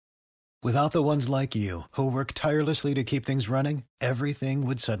Without the ones like you, who work tirelessly to keep things running, everything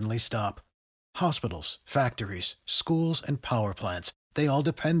would suddenly stop. Hospitals, factories, schools, and power plants, they all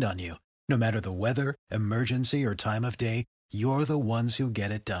depend on you. No matter the weather, emergency, or time of day, you're the ones who get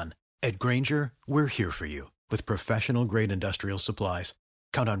it done. At Grainger, we're here for you with professional-grade industrial supplies.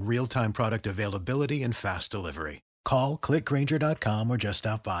 Count on real-time product availability and fast delivery. Call, click Grainger.com, or just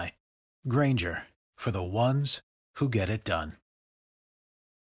stop by. Grainger, for the ones who get it done.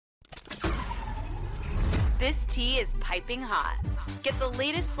 This tea is piping hot. Get the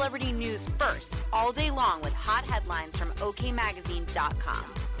latest celebrity news first all day long with hot headlines from okmagazine.com.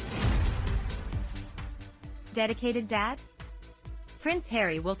 Dedicated dad? Prince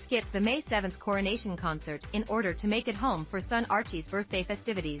Harry will skip the May 7th coronation concert in order to make it home for son Archie's birthday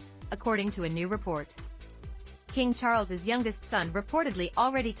festivities, according to a new report. King Charles's youngest son reportedly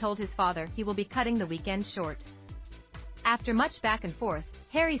already told his father he will be cutting the weekend short. After much back and forth,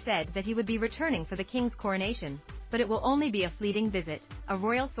 Harry said that he would be returning for the king's coronation, but it will only be a fleeting visit, a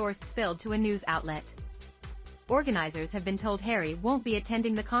royal source spilled to a news outlet. Organizers have been told Harry won't be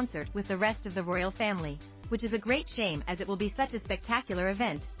attending the concert with the rest of the royal family, which is a great shame as it will be such a spectacular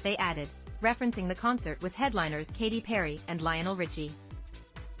event, they added, referencing the concert with headliners Katy Perry and Lionel Richie.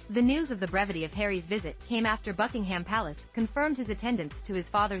 The news of the brevity of Harry's visit came after Buckingham Palace confirmed his attendance to his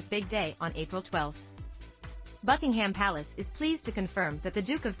father's big day on April 12. Buckingham Palace is pleased to confirm that the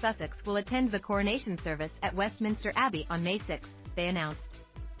Duke of Sussex will attend the coronation service at Westminster Abbey on May 6, they announced.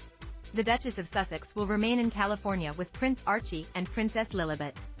 The Duchess of Sussex will remain in California with Prince Archie and Princess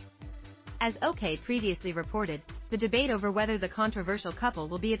Lilibet. As OK previously reported, the debate over whether the controversial couple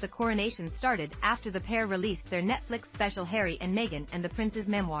will be at the coronation started after the pair released their Netflix special Harry and Meghan and the Prince's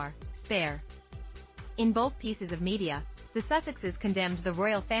memoir, Spare. In both pieces of media, the Sussexes condemned the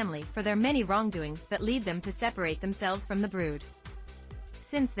royal family for their many wrongdoings that lead them to separate themselves from the brood.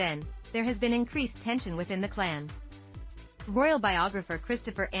 Since then, there has been increased tension within the clan. Royal biographer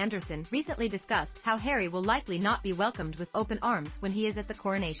Christopher Anderson recently discussed how Harry will likely not be welcomed with open arms when he is at the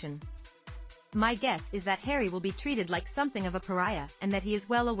coronation. My guess is that Harry will be treated like something of a pariah and that he is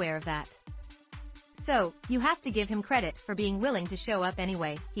well aware of that. So, you have to give him credit for being willing to show up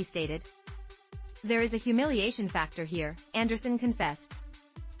anyway, he stated. There is a humiliation factor here, Anderson confessed.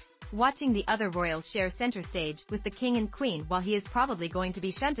 Watching the other royals share center stage with the king and queen while he is probably going to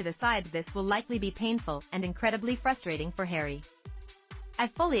be shunted aside, this will likely be painful and incredibly frustrating for Harry. I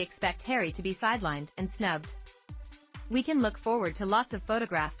fully expect Harry to be sidelined and snubbed. We can look forward to lots of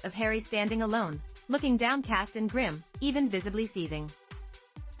photographs of Harry standing alone, looking downcast and grim, even visibly seething.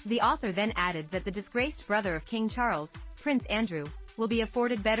 The author then added that the disgraced brother of King Charles, Prince Andrew, will be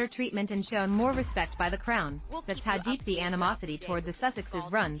afforded better treatment and shown more respect by the crown. That's how deep the animosity toward the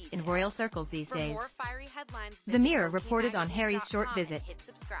Sussexes runs in royal circles these days. The Mirror reported on Harry's short visit.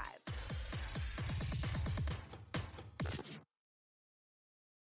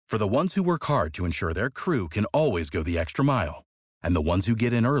 For the ones who work hard to ensure their crew can always go the extra mile, and the ones who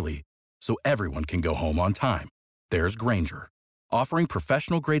get in early so everyone can go home on time, there's Grainger, offering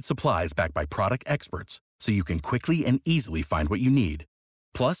professional-grade supplies backed by product experts so you can quickly and easily find what you need.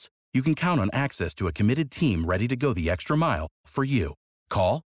 Plus, you can count on access to a committed team ready to go the extra mile for you.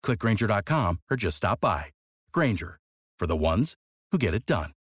 Call, click Grainger.com, or just stop by. Grainger, for the ones who get it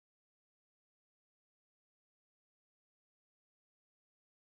done.